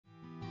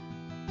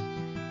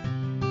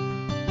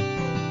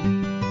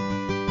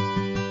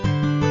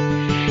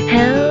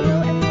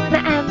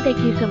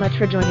you so much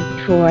for joining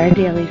me for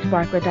Daily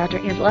Spark with Dr.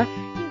 Angela.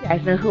 You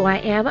guys know who I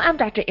am. I'm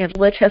Dr.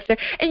 Angela Chester,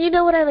 and you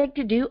know what I like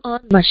to do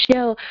on my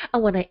show? I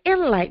want to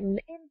enlighten,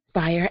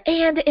 inspire,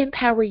 and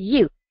empower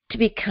you to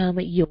become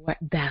your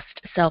best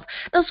self.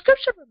 Now,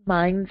 Scripture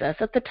reminds us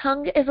that the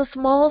tongue is a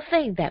small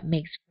thing that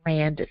makes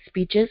grand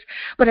speeches,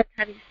 but a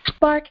tiny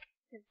spark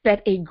can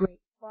set a great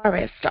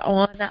forest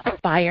on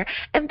fire.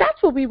 And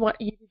that's what we want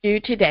you to do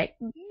today.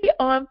 Be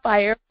on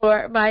fire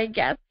for my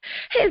guest.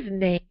 His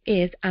name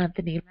is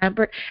Anthony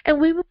Lambert,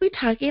 and we will be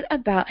talking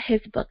about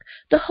his book,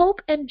 The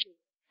Hope and Joy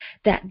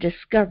That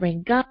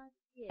Discovering God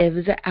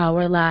Gives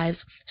Our Lives.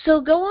 So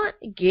go on,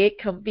 get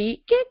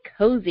comfy, get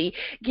cozy,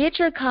 get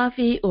your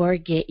coffee or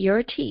get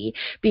your tea,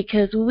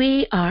 because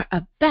we are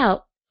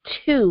about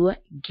to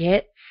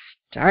get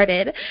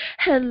started.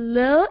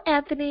 Hello,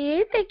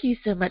 Anthony. Thank you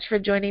so much for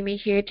joining me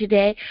here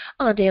today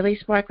on Daily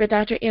Spark with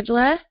Dr.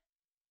 Angela.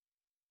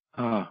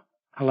 Hello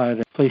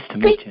there. Pleased to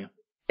meet you.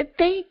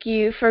 Thank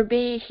you for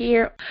being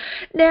here.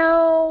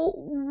 Now,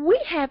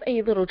 we have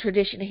a little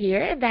tradition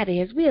here, and that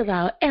is we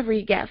allow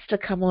every guest to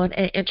come on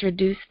and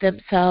introduce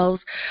themselves.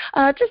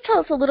 Just tell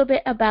us a little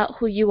bit about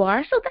who you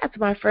are. So that's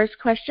my first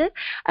question.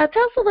 Tell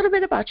us a little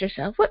bit about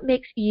yourself. What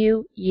makes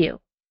you, you?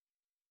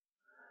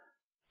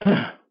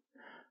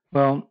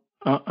 Well,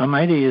 I'm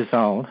 80 years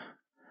old,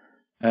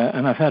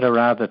 and I've had a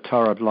rather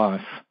torrid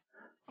life.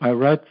 I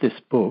wrote this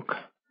book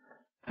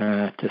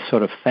to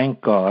sort of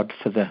thank God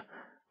for the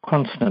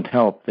constant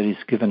help that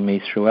He's given me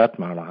throughout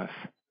my life.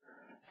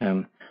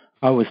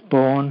 I was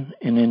born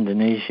in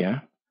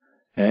Indonesia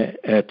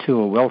to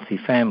a wealthy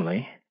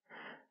family,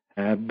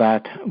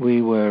 but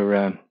we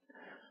were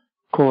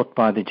caught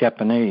by the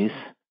Japanese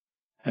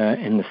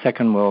in the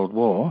Second World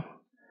War,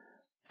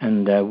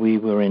 and we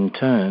were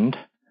interned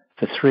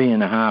for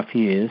 3.5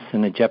 years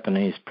in a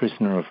Japanese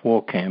prisoner of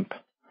war camp.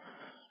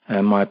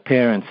 My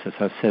parents, as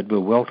I said, were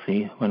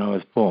wealthy when I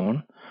was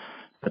born,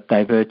 but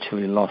they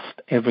virtually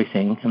lost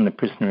everything in the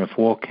prisoner of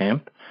war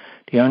camp.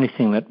 The only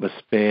thing that was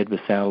spared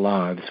was our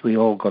lives. We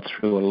all got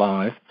through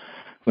alive,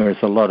 whereas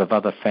a lot of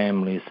other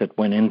families that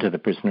went into the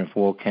prisoner of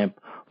war camp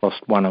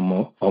lost one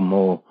or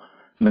more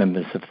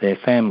members of their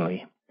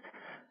family.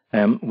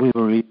 We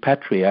were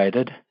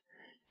repatriated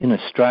in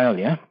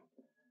Australia,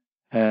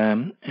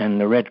 and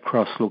the Red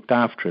Cross looked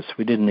after us.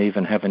 We didn't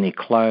even have any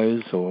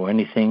clothes or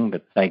anything,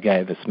 but they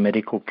gave us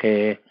medical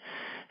care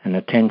and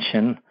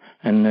attention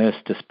and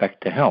nursed us back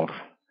to health.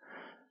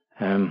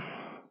 I've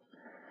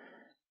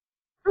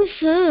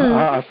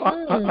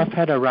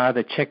had a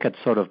rather checkered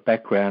sort of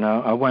background.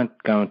 I won't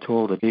go into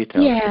all the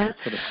details. Yeah.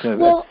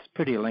 It's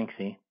pretty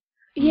lengthy.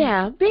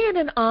 Yeah, being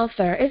an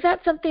author, is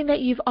that something that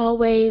you've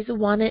always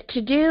wanted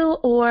to do,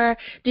 or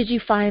did you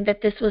find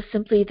that this was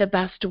simply the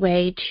best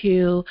way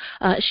to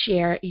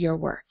share your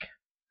work?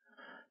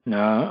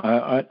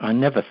 No, I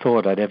never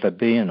thought I'd ever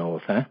be an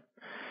author,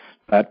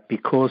 but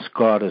because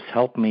God has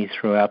helped me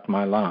throughout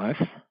my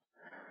life,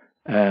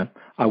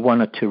 I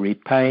wanted to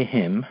repay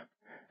Him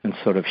and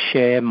sort of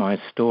share my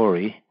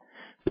story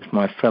with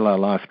my fellow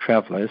life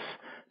travelers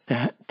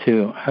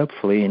to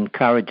hopefully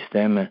encourage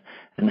them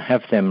and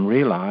have them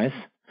realize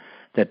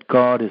that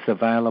God is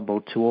available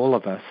to all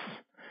of us,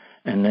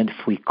 and that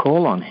if we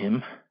call on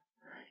Him,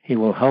 He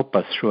will help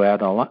us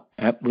throughout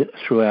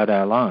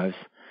our lives.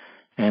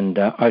 And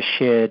I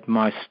shared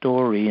my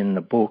story in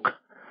the book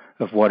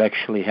of what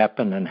actually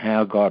happened and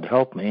how God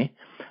helped me,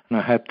 and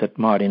I hope that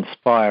might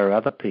inspire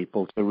other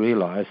people to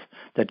realize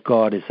that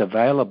God is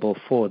available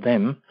for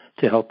them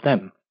to help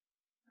them.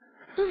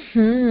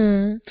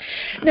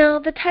 Now,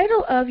 the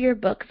title of your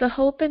book, The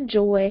Hope and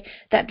Joy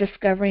That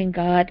Discovering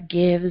God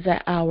Gives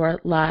Our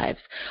Lives.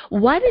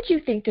 Why did you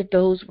think that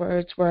those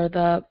words were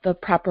the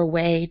proper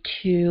way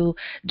to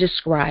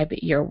describe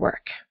your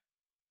work?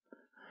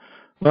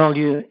 Well,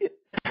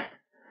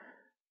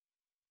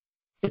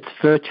 it's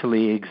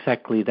virtually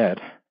exactly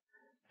that.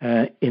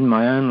 In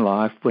my own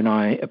life, when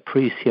I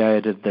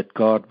appreciated that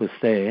God was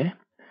there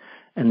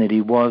and that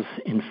He was,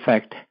 in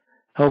fact,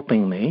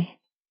 helping me,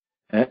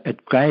 it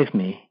gave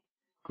me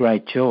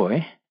great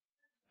joy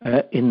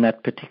in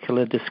that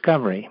particular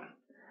discovery.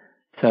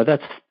 So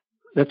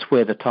that's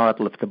where the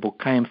title of the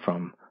book came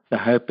from, The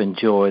Hope and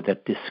Joy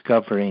That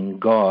Discovering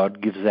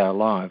God Gives Our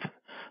Lives.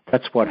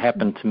 That's what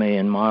happened to me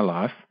in my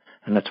life,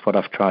 and that's what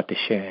I've tried to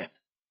share.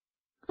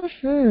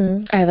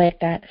 I like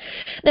that.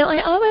 Now,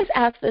 I always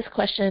ask this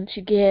question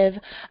to give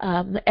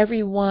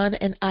everyone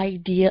an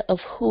idea of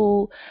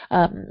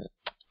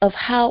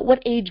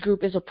what age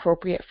group is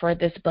appropriate for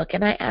this book,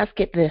 and I ask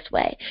it this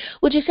way: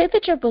 would you say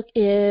that your book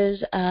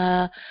is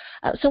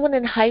someone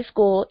in high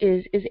school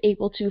is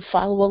able to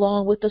follow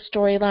along with the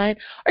storyline,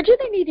 or do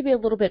they need to be a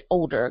little bit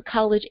older,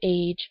 college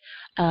age,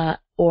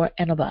 or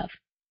and above?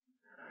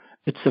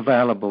 It's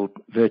available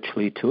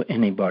virtually to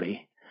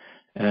anybody.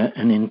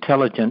 An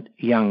intelligent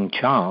young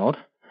child,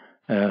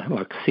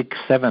 like 6,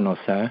 7 or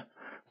so,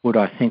 would,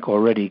 I think,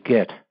 already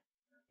get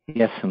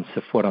the essence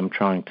of what I'm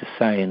trying to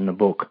say in the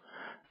book,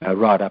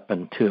 right up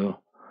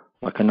until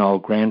like an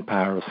old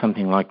grandpa or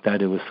something like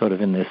that who was sort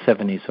of in their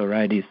 70s or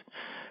 80s.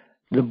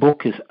 The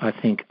book is, I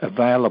think,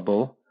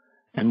 available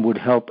and would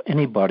help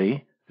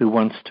anybody who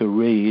wants to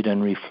read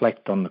and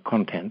reflect on the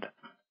content.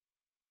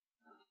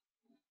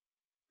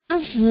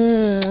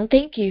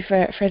 Thank you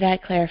for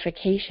that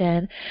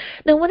clarification.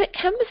 Now, when it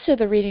comes to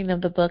the reading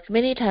of the book,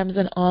 many times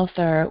an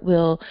author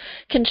will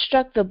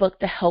construct the book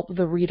to help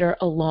the reader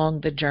along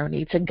the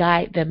journey, to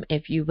guide them,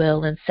 if you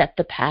will, and set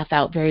the path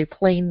out very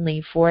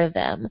plainly for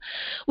them.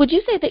 Would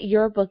you say that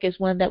your book is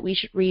one that we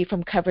should read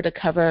from cover to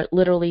cover,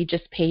 literally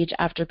just page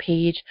after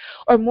page,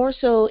 or more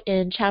so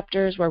in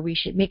chapters where we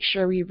should make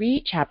sure we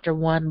read chapter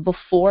 1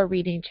 before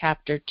reading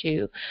chapter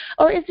 2?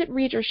 Or is it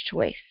reader's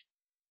choice?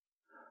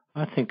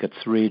 I think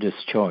it's reader's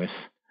choice.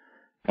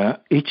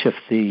 Each of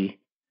the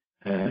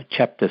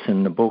chapters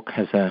in the book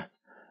has a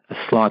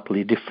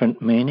slightly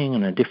different meaning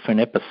and a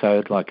different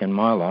episode, like in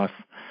my life.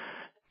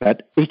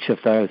 But each of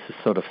those is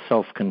sort of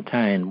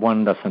self-contained.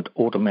 One doesn't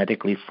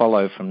automatically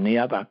follow from the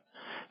other.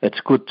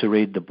 It's good to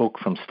read the book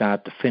from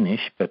start to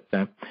finish, but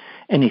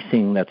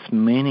anything that's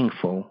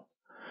meaningful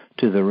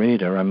to the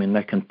reader, I mean,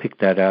 they can pick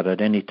that out at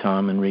any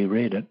time and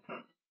reread it.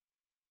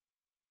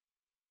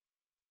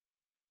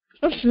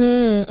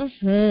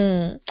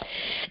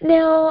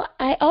 Now,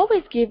 I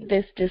always give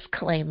this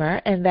disclaimer,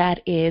 and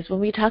that is when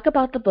we talk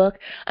about the book,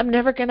 I'm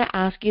never going to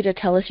ask you to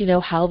tell us,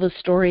 how the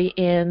story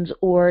ends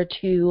or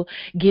to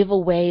give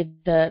away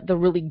the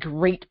really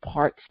great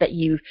parts that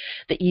you've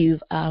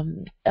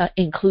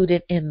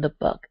included in the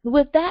book.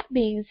 With that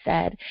being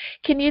said,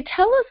 can you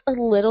tell us a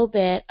little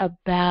bit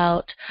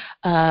about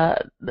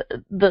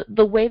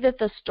the way that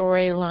the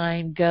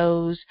storyline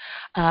goes,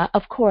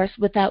 of course,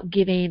 without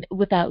giving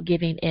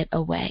it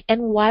away?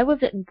 And why was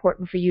it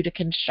important for you to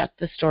construct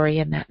the story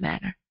in that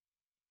manner?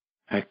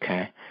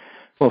 Okay.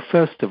 Well,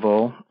 first of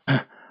all,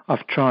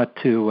 I've tried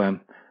to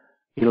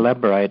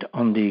elaborate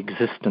on the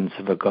existence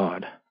of a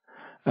God.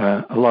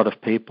 A lot of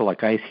people,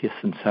 like atheists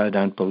and so,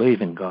 don't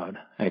believe in God.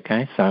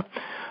 Okay, so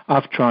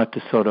I've tried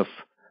to sort of,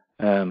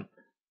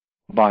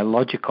 by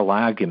logical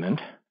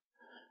argument,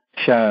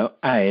 show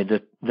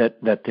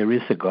that there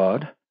is a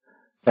God,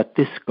 but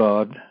this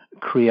God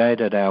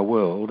created our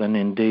world and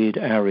indeed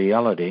our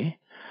reality,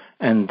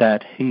 and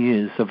that he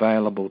is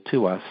available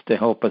to us to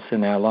help us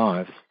in our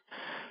lives.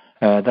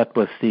 That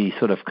was the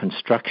sort of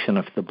construction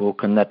of the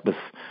book, and that was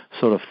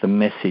sort of the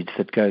message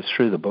that goes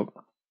through the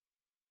book.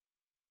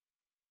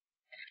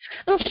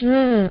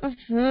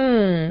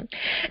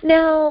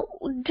 Now,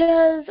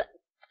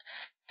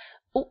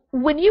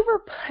 when you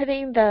were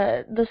putting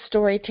the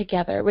story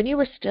together, when you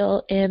were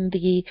still in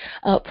the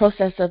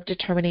process of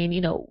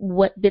determining,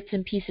 what bits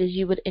and pieces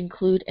you would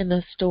include in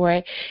the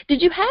story,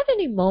 did you have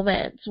any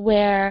moments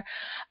where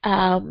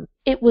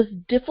it was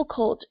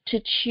difficult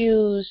to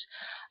choose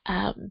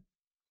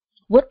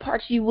what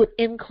parts you would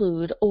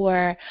include,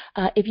 or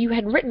if you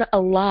had written a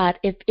lot,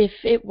 if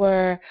it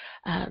were,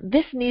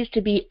 this needs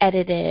to be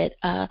edited?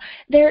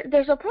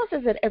 There's a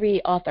process that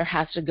every author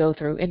has to go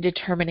through in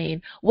determining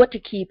what to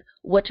keep,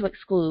 what to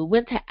exclude,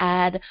 when to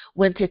add,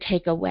 when to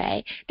take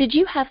away. Did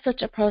you have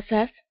such a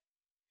process?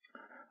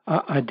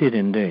 I did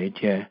indeed,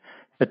 yeah.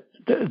 But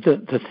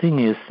the thing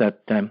is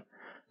that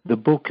the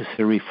book is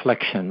a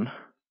reflection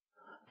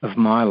of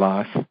my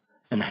life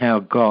and how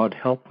God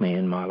helped me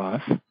in my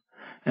life,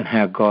 and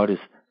how God's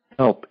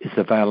help is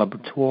available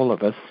to all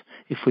of us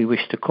if we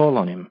wish to call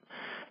on him.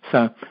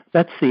 So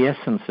that's the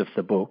essence of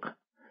the book.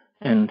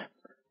 And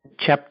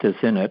chapters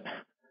in it,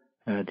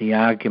 the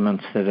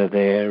arguments that are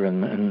there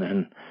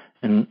and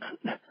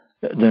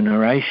the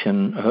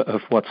narration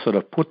of what's sort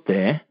of put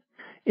there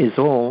is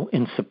all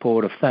in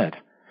support of that.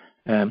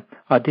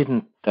 I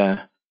didn't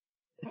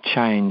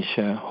change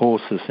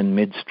horses in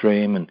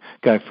midstream and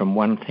go from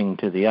one thing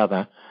to the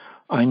other.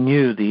 I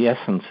knew the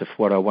essence of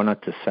what I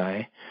wanted to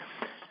say,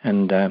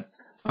 and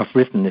I've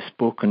written this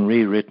book and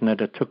rewritten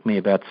it. It took me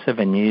about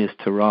 7 years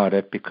to write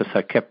it because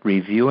I kept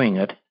reviewing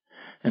it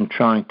and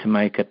trying to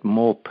make it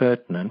more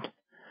pertinent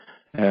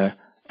and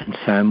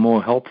so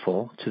more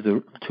helpful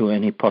to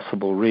any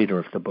possible reader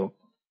of the book.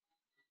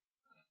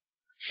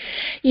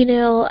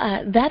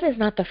 That is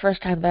not the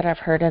first time that I've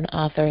heard an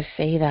author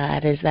say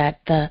that, is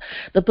that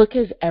the book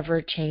is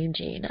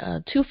ever-changing.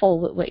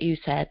 Twofold with what you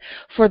said,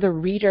 for the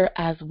reader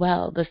as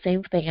well. The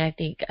same thing, I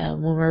think,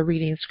 when we're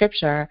reading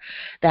Scripture,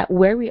 that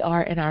where we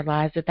are in our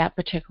lives at that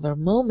particular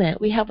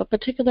moment, we have a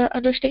particular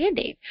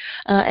understanding.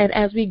 And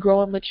as we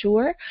grow and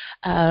mature,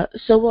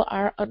 so will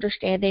our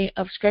understanding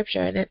of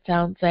Scripture. And it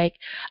sounds like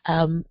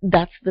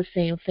that's the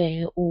same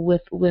thing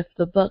with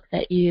the book,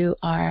 that you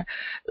are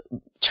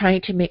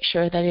trying to make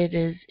sure that it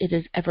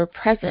is ever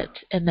present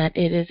and that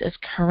it is as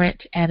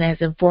current and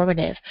as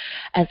informative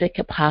as it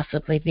could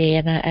possibly be.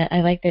 And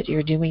I like that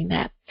you're doing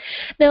that.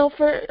 Now,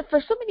 for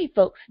so many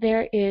folks,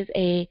 there is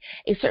a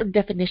certain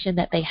definition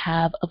that they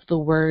have of the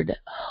word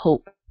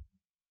hope.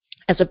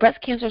 As a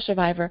breast cancer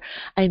survivor,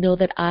 I know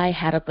that I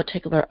had a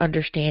particular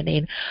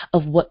understanding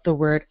of what the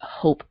word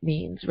hope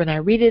means. When I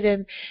read it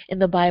in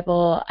the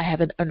Bible, I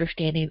have an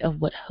understanding of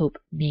what hope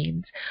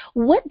means.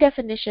 What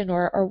definition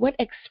or what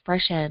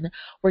expression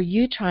were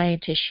you trying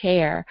to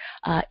share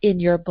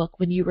in your book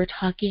when you were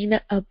talking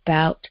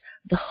about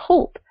the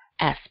hope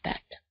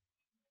aspect?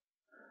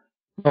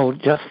 Well,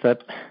 just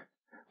that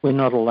we're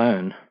not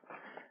alone.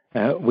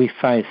 We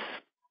face,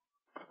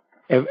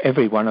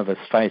 every one of us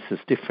faces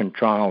different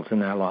trials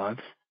in our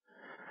lives.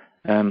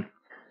 And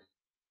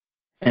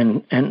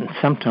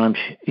sometimes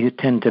you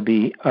tend to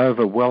be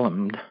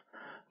overwhelmed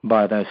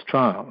by those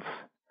trials,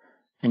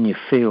 and you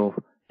feel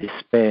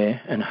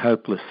despair and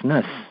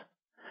hopelessness.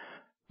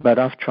 But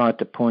I've tried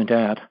to point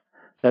out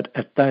that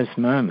at those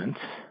moments,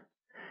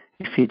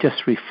 if you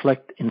just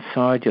reflect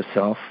inside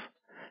yourself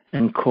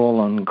and call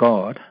on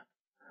God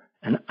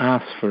and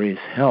ask for his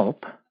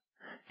help,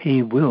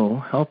 he will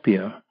help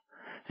you,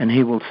 and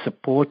he will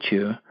support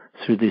you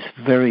through these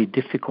very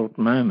difficult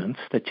moments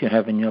that you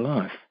have in your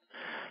life.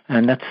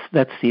 And that's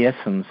the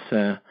essence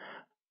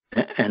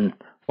and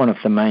one of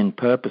the main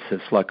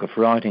purposes, like, of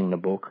writing the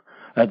book.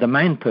 The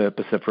main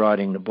purpose of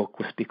writing the book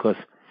was because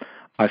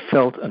I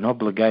felt an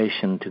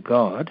obligation to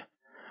God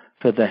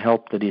for the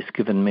help that he's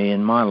given me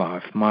in my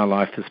life. My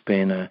life has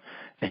been a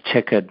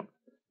checkered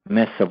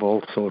mess of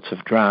all sorts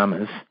of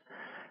dramas,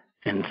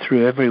 and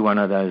through every one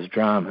of those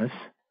dramas,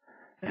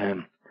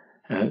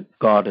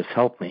 God has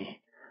helped me.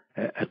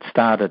 It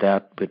started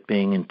out with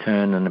being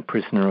interned in a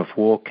prisoner of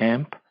war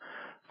camp.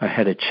 I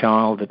had a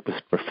child that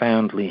was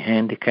profoundly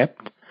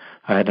handicapped.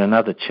 I had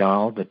another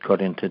child that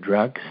got into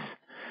drugs.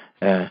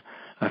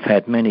 I've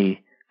had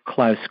many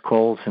close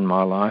calls in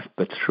my life,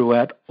 but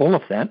throughout all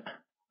of that,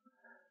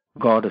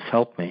 God has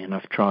helped me, and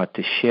I've tried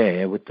to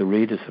share with the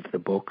readers of the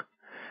book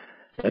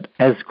that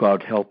as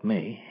God helped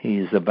me, he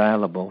is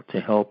available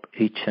to help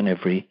each and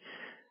every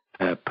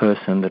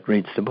person that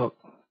reads the book.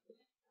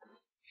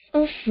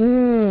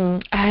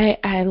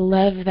 I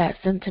love that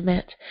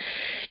sentiment.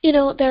 You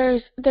know,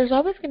 there's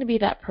always going to be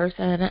that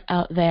person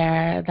out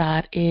there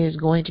that is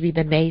going to be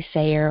the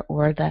naysayer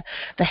or the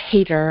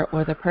hater,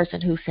 or the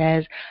person who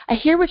says, I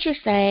hear what you're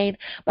saying,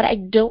 but I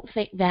don't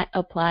think that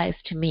applies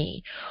to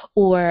me.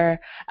 Or,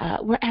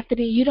 well,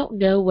 Anthony, you don't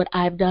know what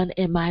I've done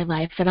in my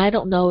life, and I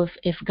don't know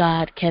if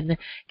God can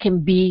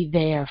be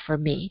there for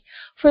me.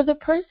 For the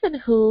person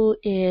who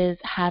is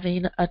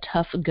having a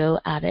tough go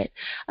at it,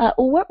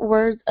 what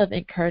words of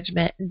encouragement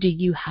do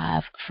you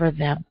have for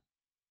them?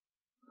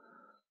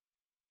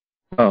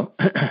 Well,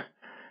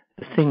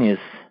 the thing is,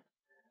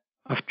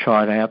 I've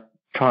tried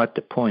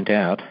to point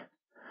out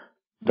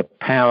the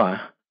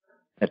power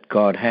that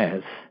God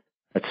has.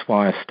 That's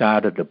why I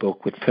started the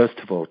book with, first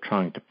of all,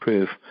 trying to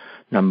prove,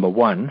 number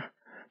one,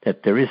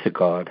 that there is a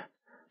God,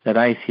 that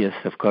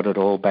atheists have got it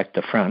all back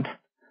to front,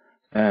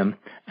 and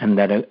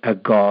that a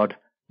God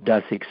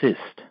does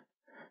exist,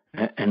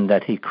 and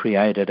that he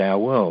created our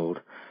world.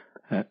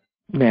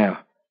 Now,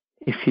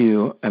 if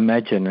you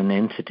imagine an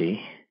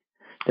entity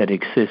that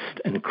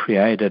exists and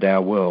created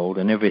our world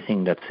and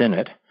everything that's in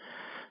it,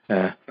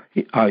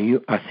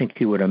 I think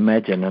you would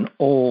imagine an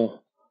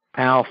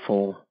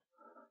all-powerful,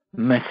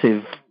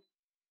 massive,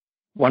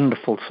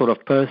 wonderful sort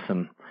of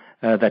person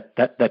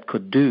that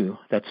could do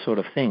that sort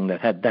of thing,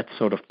 that had that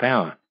sort of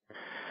power.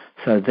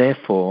 So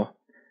therefore,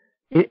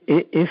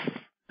 if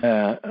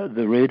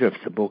the reader of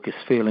the book is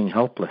feeling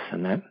helpless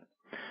in that,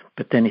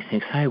 but then he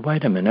thinks, hey,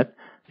 wait a minute,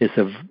 there's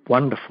a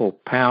wonderful,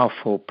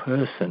 powerful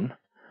person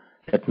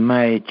that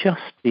may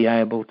just be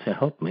able to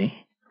help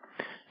me,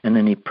 and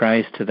then he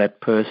prays to that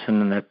person,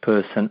 and that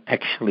person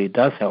actually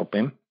does help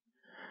him.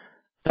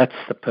 That's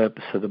the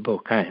purpose of the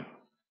book, eh?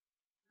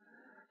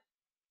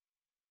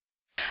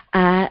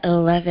 I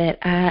love it.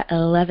 I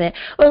love it.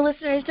 Well,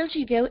 listeners, don't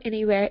you go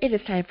anywhere. It is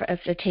time for us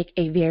to take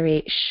a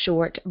very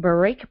short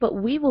break, but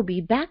we will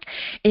be back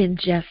in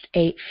just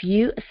a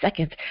few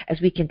seconds as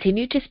we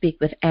continue to speak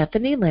with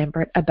Anthony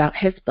Lambert about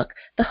his book,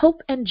 The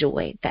Hope and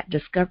Joy That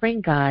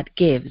Discovering God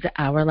Gives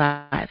Our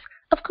Lives.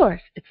 Of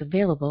course, it's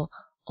available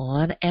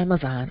on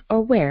Amazon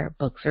or where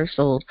books are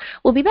sold.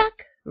 We'll be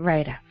back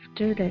right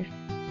after this.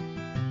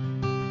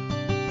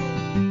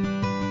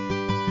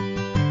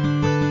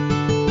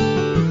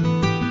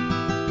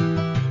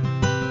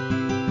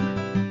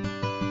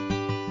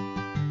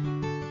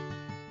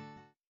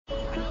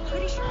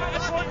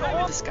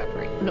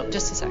 Discovery. No,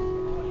 just a sec.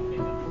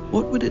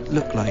 What would it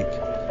look like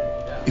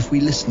if we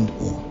listened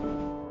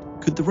more?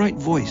 Could the right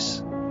voice,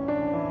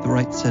 the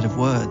right set of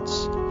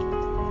words,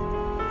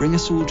 bring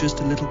us all just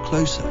a little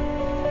closer?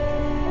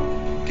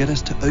 Get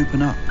us to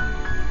open up?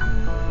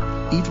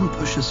 Even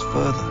push us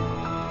further?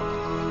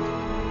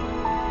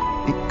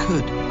 It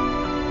could,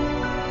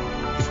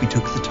 if we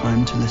took the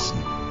time to listen.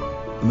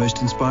 The most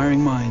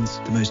inspiring minds,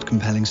 the most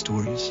compelling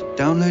stories.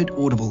 Download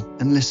Audible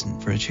and listen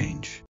for a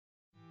change.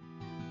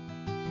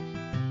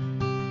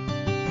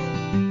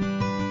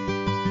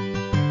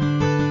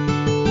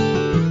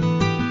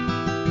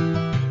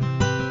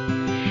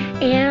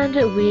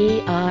 And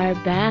we are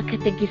back.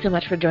 Thank you so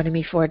much for joining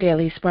me for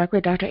Daily Spark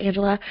with Dr.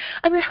 Angela.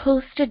 I'm your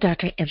host,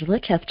 Dr. Angela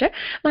Kester.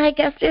 My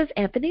guest is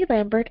Anthony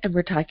Lambert, and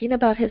we're talking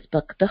about his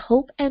book, The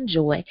Hope and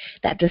Joy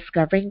That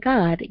Discovering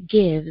God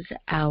Gives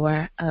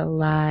Our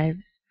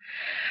Lives.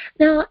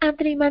 Now,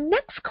 Anthony, my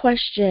next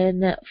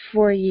question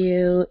for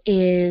you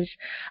is,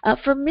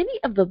 for many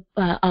of the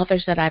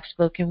authors that I've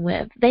spoken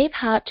with, they've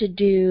had to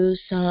do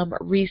some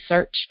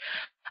research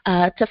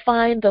to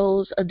find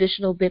those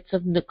additional bits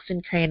of nooks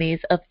and crannies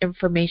of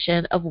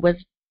information, of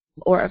wisdom,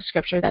 or of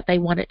scripture that they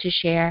wanted to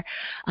share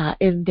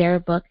in their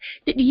book.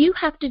 Did you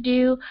have to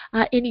do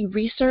any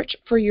research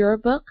for your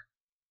book?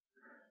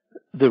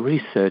 The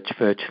research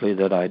virtually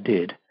that I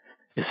did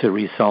is a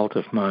result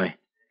of my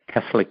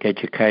Catholic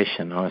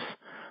education.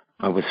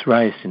 I was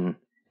raised in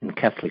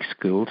Catholic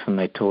schools, and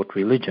they taught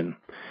religion.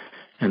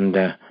 And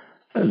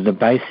the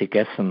basic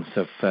essence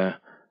of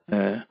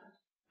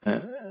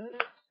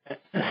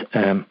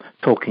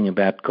talking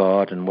about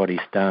God and what He's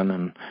done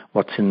and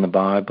what's in the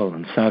Bible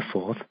and so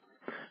forth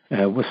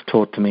was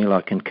taught to me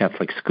like in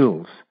Catholic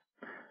schools.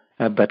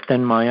 But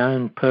then my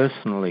own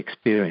personal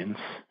experience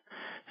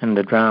and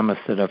the dramas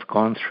that I've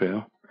gone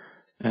through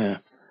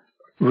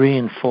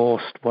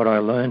reinforced what I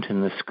learned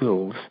in the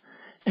schools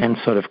and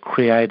sort of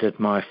created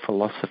my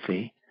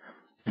philosophy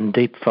and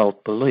deep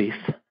felt belief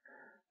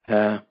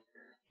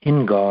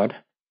in God,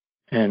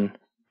 and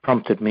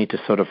prompted me to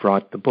sort of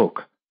write the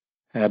book.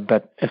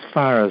 But as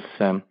far as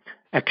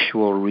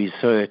actual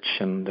research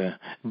and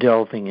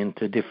delving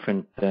into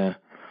different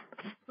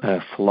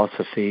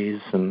philosophies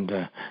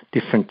and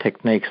different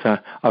techniques,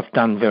 I've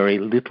done very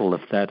little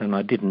of that, and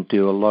I didn't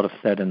do a lot of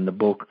that in the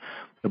book.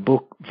 The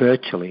book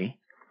virtually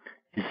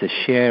is a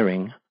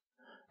sharing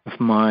of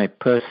my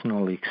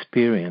personal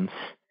experience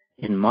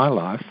in my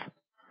life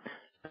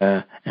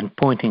and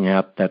pointing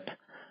out that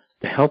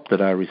the help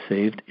that I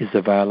received is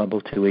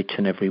available to each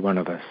and every one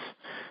of us.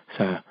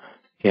 So,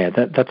 yeah,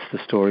 that's the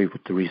story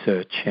with the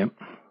research. Yeah.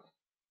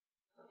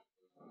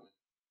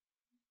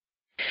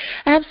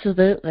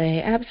 Absolutely,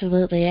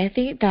 absolutely. I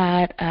think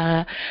that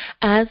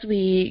as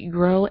we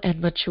grow and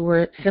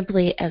mature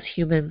simply as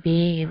human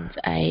beings,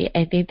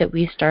 I think that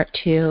we start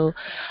to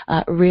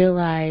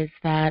realize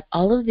that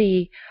all of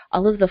the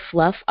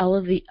fluff, all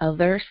of the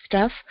other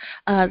stuff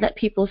that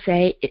people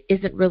say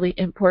isn't really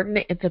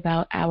important. It's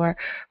about our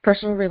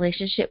personal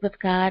relationship with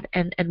God,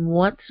 and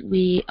once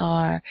we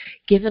are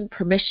given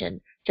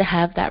permission to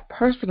have that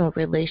personal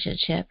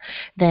relationship,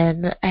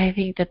 then I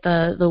think that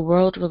the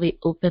world really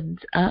opens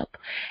up,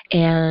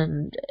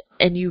 and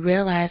you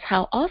realize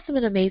how awesome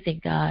and amazing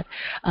God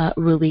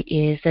really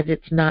is, that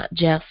it's not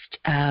just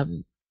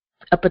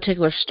a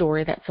particular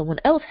story that someone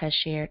else has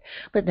shared,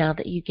 but now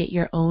that you get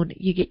your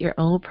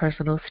own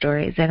personal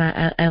stories, and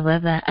I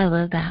love that. I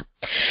love that.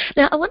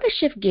 Now I want to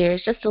shift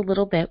gears just a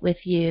little bit with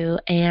you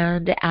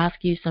and ask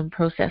you some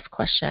process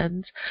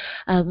questions.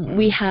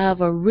 We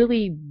have a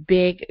really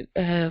big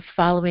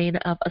following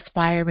of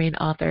aspiring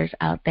authors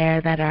out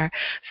there that are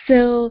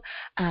so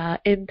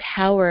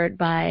empowered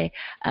by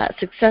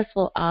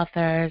successful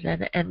authors,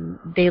 and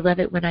they love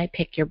it when I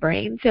pick your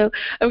brain. So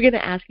I'm going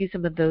to ask you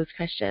some of those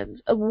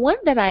questions. One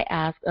that I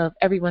ask of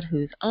everyone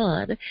who's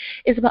on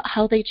is about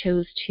how they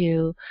chose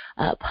to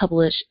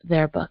publish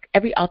their book.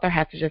 Every author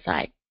has to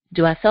decide,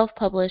 do I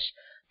self-publish,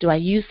 do I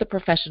use the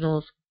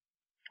professionals,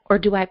 or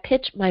do I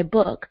pitch my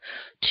book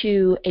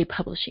to a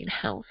publishing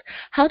house?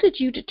 How did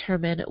you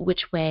determine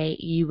which way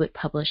you would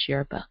publish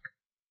your book?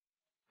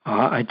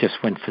 I just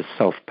went for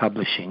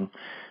self-publishing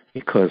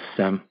because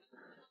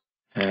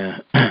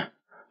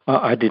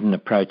I didn't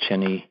approach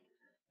any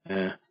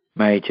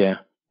major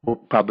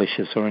book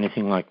publishers or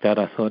anything like that.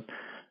 I thought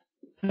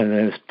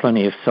there's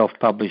plenty of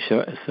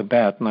self-publishers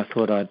about, and I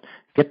thought I'd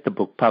get the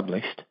book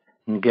published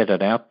and get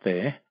it out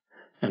there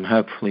and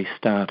hopefully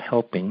start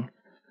helping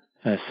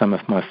some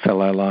of my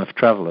fellow life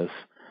travelers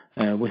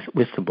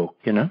with the book,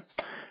 you know.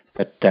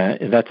 But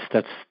that's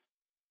the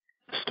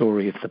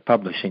story of the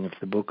publishing of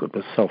the book. It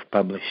was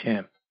self-published,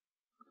 yeah.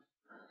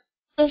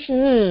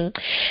 Mm-hmm.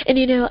 And,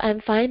 you know,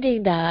 I'm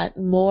finding that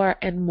more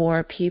and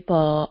more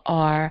people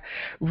are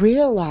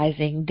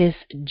realizing this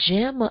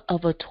gem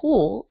of a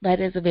tool that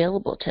is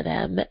available to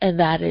them, and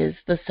that is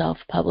the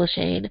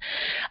self-publishing.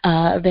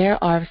 There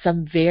are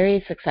some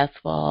very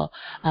successful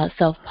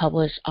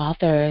self-published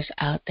authors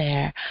out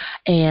there,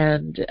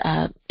 and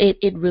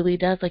it really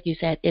does, like you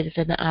said, it is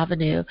an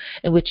avenue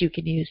in which you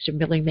can use to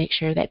really make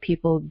sure that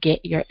people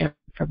get your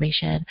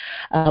information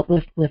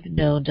with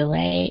no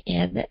delay,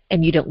 and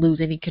you don't lose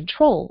any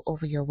control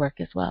over your work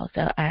as well.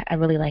 So I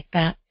really like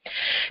that.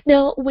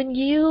 Now, when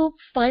you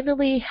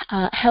finally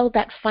held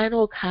that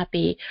final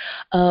copy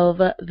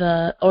of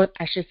or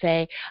I should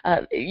say,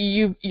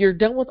 you're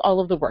done with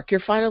all of the work.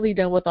 You're finally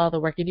done with all the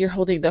work, and you're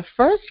holding the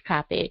first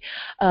copy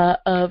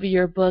of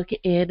your book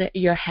in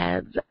your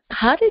hands.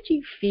 How did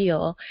you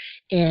feel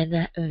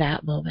in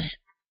that moment?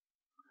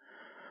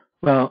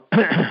 Well,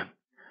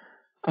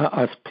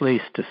 I was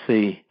pleased to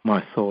see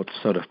my thoughts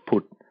sort of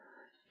put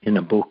in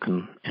a book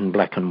in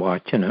black and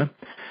white, you know.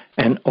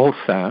 And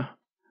also,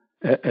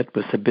 it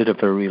was a bit of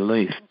a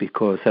relief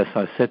because, as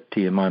I said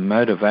to you, my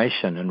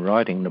motivation in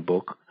writing the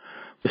book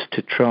was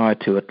to try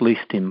to, at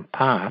least in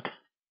part,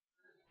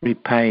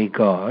 repay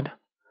God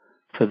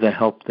for the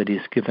help that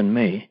He's given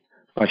me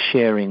by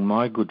sharing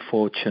my good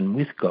fortune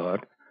with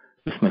God,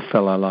 with my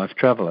fellow life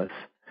travellers.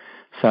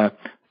 So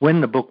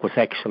when the book was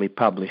actually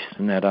published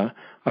and that, I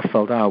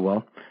felt, oh,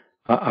 well,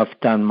 I've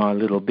done my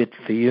little bit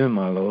for you,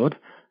 my Lord,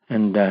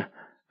 and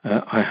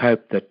I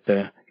hope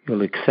that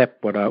you'll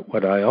accept what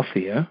I offer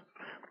you,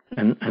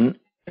 and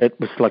it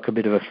was like a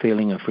bit of a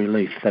feeling of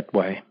relief that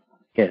way.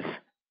 Yes.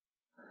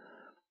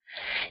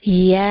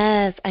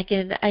 Yes, I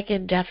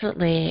can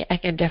definitely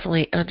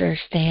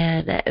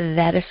understand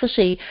that,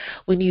 especially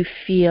when you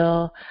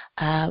feel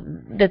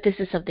that this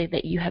is something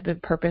that you have been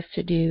purposed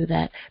to do,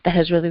 that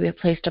has really been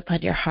placed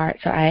upon your heart.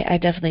 So I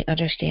definitely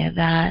understand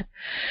that.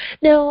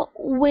 Now,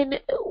 when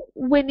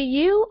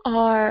you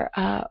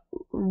are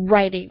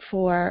writing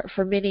for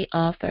many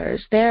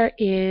authors, there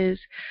is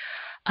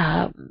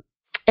an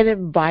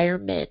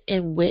environment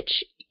in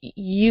which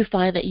you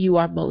find that you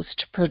are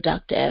most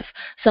productive.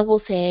 Some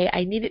will say,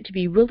 I need it to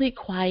be really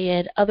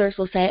quiet. Others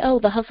will say, oh,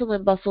 the hustle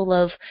and bustle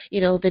of,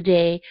 the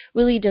day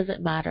really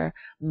doesn't matter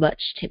much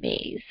to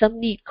me. Some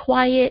need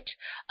quiet.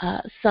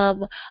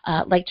 Some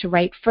like to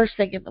write first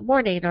thing in the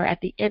morning or at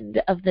the end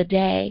of the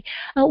day.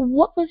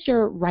 What was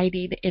your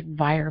writing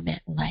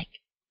environment like?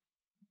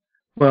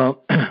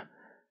 Well,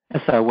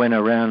 as I went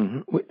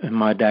around in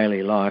my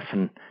daily life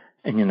and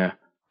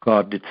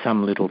God did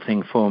some little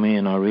thing for me,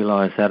 and I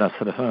realized that, I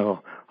sort of,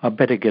 I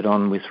better get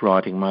on with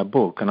writing my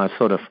book. And I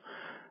sort of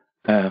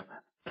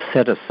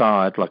set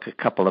aside like a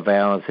couple of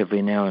hours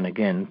every now and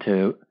again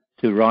to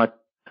write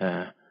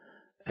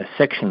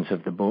sections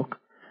of the book.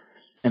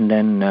 And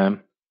then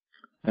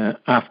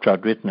after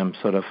I'd written them,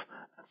 sort of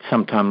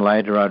sometime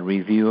later I'd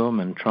review them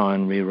and try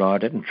and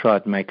rewrite it and try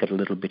to make it a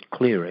little bit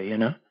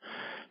clearer,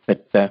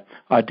 But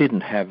I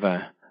didn't have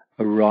a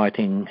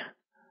writing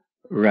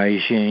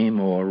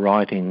regime or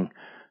writing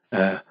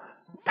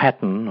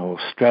pattern or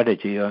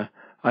strategy.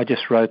 I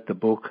just wrote the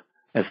book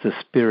as the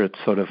Spirit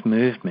sort of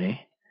moved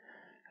me,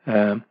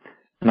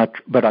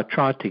 but I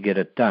tried to get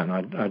it done.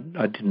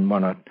 I didn't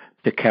want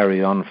to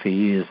carry on for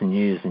years and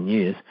years and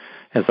years.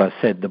 As I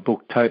said, the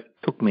book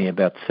took me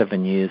about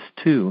 7 years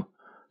to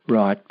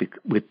write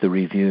with the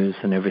reviews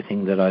and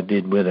everything that I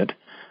did with it.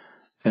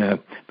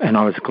 And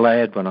I was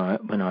glad when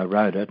I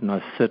wrote it, and I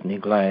was certainly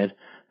glad,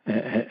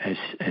 as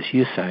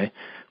you say,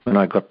 when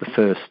I got the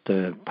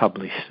first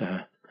published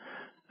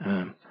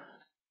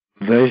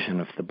version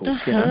of the book.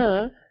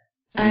 And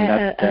I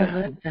love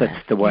that.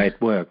 That's the way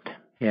it worked.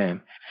 Yeah.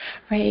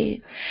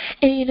 Right.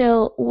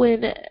 And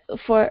when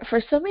for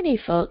so many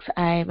folks,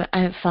 I'm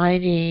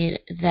finding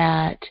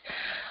that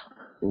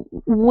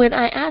when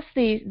I ask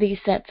these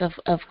sets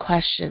of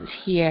questions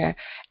here,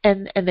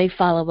 and they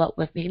follow up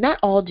with me, not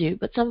all do,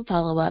 but some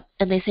follow up,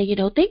 and they say,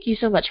 thank you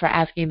so much for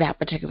asking that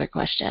particular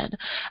question,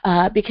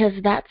 because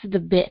that's the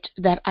bit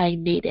that I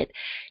needed.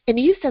 And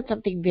you said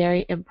something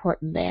very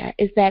important there,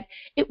 is that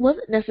it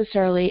wasn't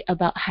necessarily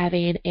about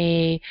having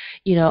a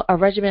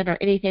regimen or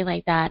anything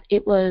like that.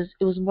 It was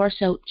more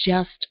so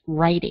just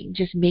writing,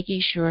 just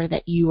making sure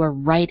that you are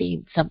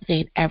writing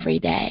something every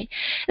day.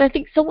 And I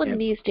think someone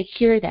needs to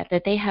hear that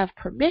they have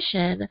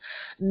permission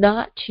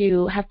not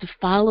to have to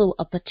follow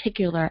a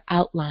particular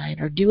outline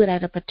or do it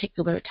at a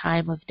particular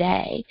time of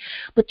day,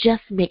 but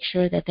just make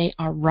sure that they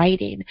are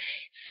writing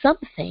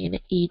something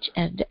each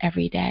and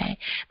every day.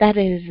 That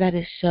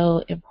is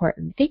so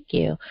important. Thank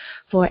you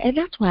and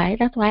that's why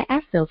I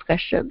ask those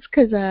questions,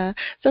 because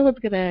someone's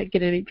gonna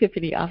get an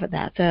epiphany off of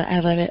that. So I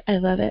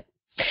love it.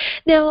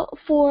 Now,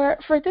 for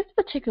this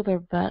particular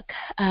book,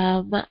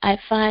 I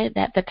find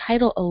that the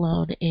title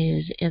alone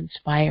is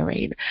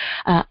inspiring.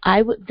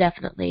 I would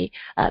definitely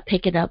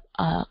pick it up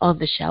on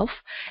the shelf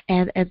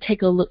and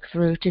take a look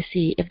through to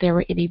see if there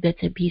were any bits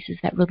and pieces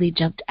that really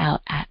jumped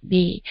out at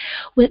me.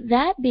 With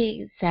that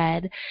being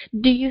said,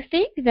 do you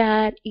think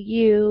that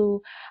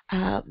you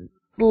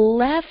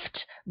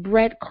left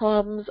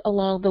breadcrumbs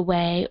along the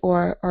way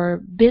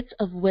or bits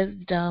of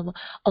wisdom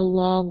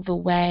along the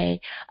way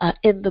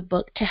in the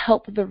book to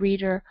help the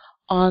reader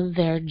on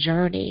their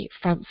journey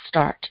from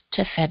start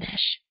to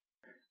finish?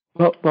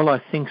 Well, I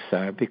think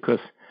so, because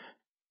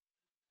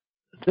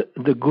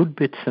the good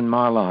bits in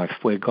my life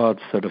where God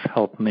sort of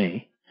helped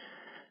me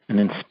and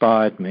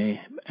inspired me,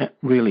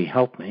 really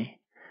helped me,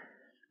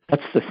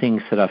 that's the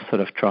things that I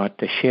sort of tried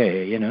to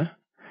share,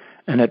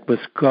 and it was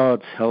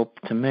God's help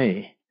to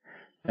me.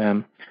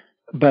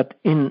 But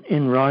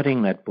in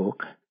writing that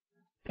book,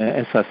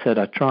 as I said,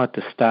 I tried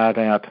to start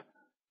out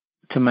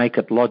to make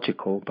it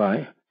logical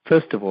by,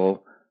 first of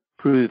all,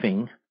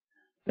 proving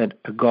that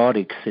a God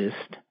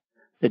exists,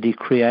 that He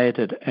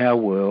created our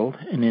world,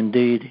 and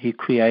indeed He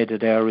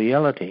created our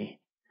reality.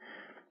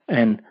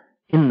 And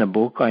in the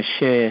book, I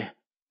share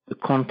the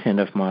content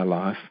of my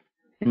life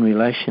in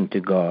relation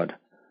to God.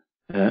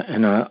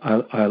 And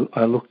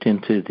I looked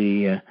into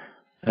the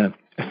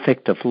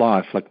effect of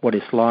life, like what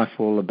is life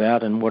all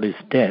about and what is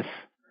death?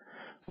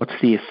 What's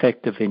the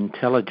effect of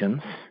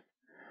intelligence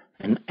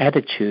and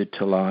attitude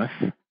to life?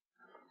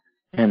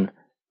 And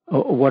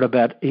what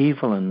about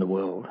evil in the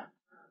world?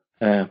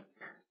 I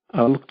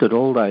looked at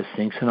all those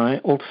things, and I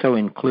also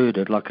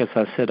included, like as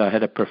I said, I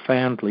had a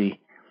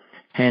profoundly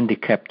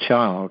handicapped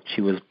child.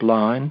 She was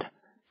blind,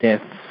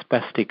 deaf,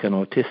 spastic, and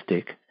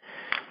autistic.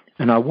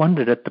 And I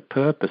wondered at the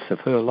purpose of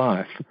her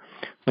life.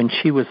 When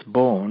she was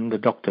born, the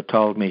doctor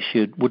told me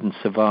she wouldn't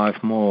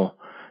survive more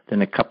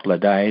than a couple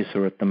of days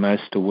or at the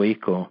most a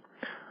week or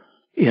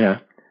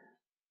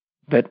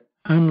But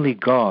only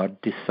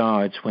God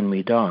decides when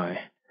we die.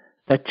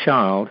 That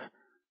child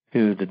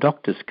who the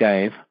doctors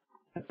gave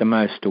at the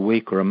most a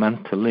week or a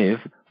month to live,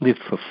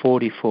 lived for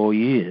 44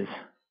 years.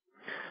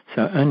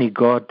 So only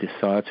God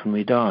decides when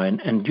we die.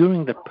 And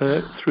during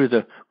through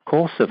the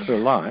course of her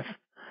life,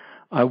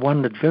 I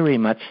wondered very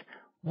much,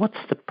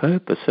 what's the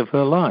purpose of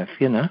her life,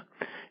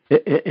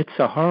 It's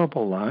a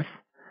horrible life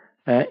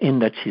in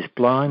that she's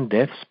blind,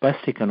 deaf,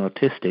 spastic and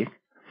autistic,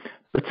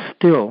 but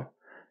still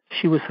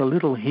she was a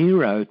little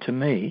hero to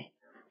me,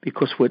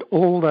 because with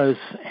all those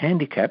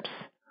handicaps,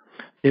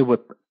 there were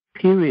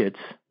periods,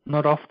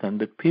 not often,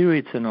 but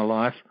periods in her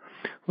life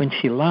when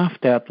she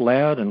laughed out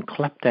loud and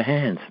clapped her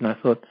hands. And I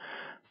thought,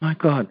 my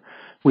God,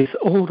 with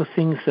all the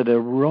things that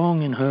are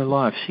wrong in her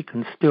life, she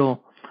can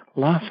still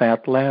laugh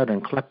out loud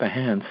and clap her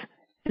hands.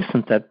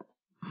 Isn't that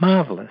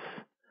marvelous?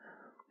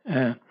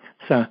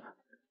 So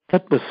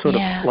that was sort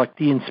of like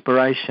the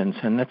inspirations,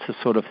 and that's the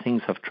sort of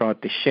things I've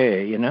tried to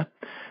share,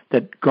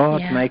 that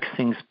God makes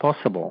things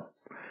possible.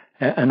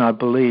 And I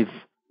believe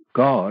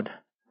God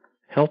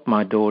helped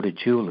my daughter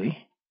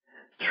Julie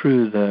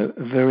through the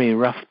very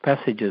rough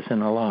passages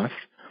in her life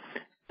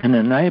and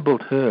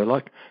enabled her,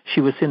 like she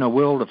was in a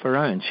world of her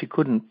own. She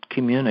couldn't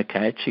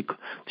communicate.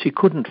 She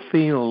couldn't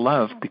feel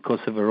love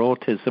because of her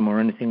autism or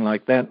anything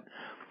like that.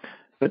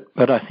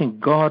 But I think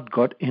God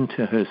got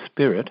into her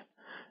spirit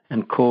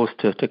and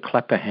caused her to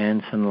clap her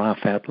hands and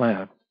laugh out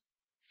loud.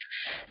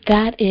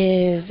 That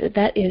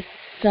is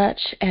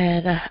such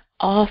an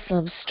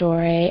awesome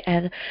story,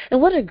 and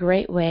what a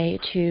great way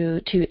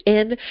to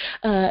end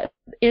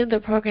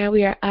the program.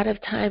 We are out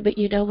of time, but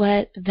you know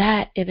what?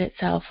 That in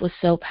itself was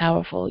so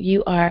powerful.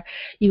 You are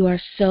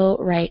so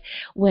right.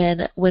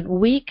 When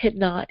we could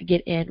not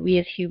get in, we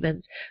as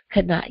humans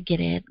could not get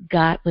in,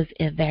 God was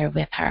in there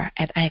with her,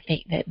 and I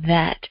think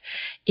that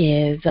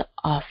is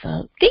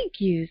awesome.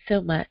 Thank you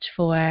so much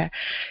for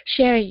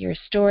sharing your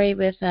story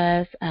with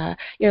us,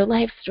 your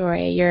life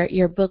story,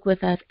 your book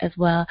with us as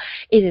well.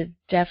 It is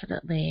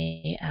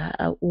definitely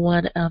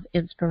one of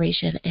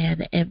inspiration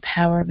and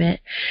empowerment.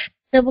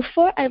 Now,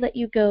 before I let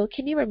you go,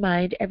 can you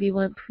remind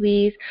everyone,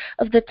 please,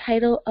 of the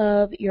title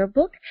of your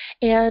book?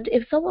 And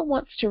if someone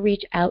wants to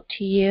reach out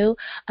to you,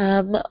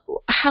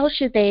 how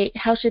should they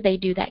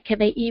do that? Can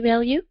they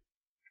email you?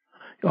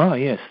 Oh,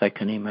 yes, they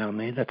can email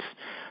me. That's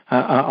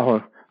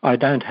I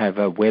don't have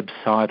a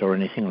website or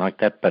anything like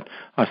that, but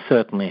I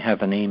certainly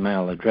have an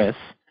email address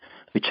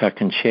which I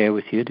can share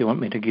with you. Do you want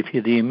me to give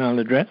you the email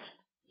address?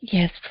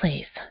 Yes,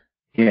 please.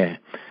 Yeah,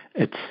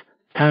 it's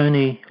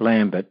Tony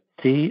Lambert,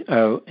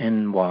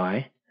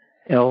 TonyLambert,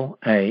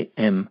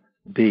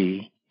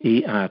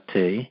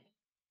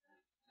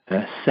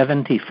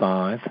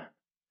 75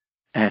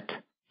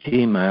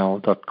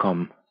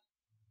 @gmail.com.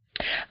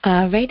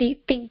 Alrighty,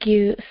 thank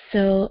you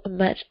so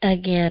much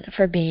again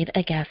for being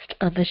a guest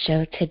on the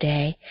show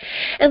today.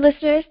 And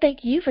listeners,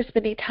 thank you for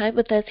spending time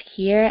with us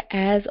here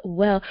as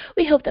well.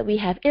 We hope that we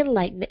have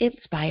enlightened,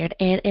 inspired,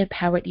 and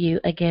empowered you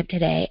again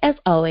today. As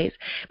always,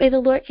 may the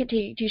Lord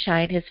continue to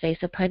shine His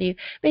face upon you.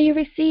 May you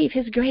receive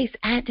His grace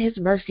and His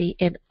mercy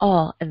in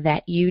all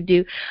that you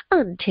do.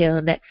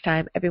 Until next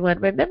time, everyone,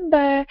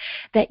 remember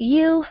that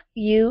you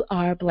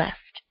are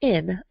blessed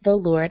in the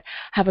Lord.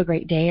 Have a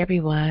great day,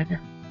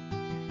 everyone.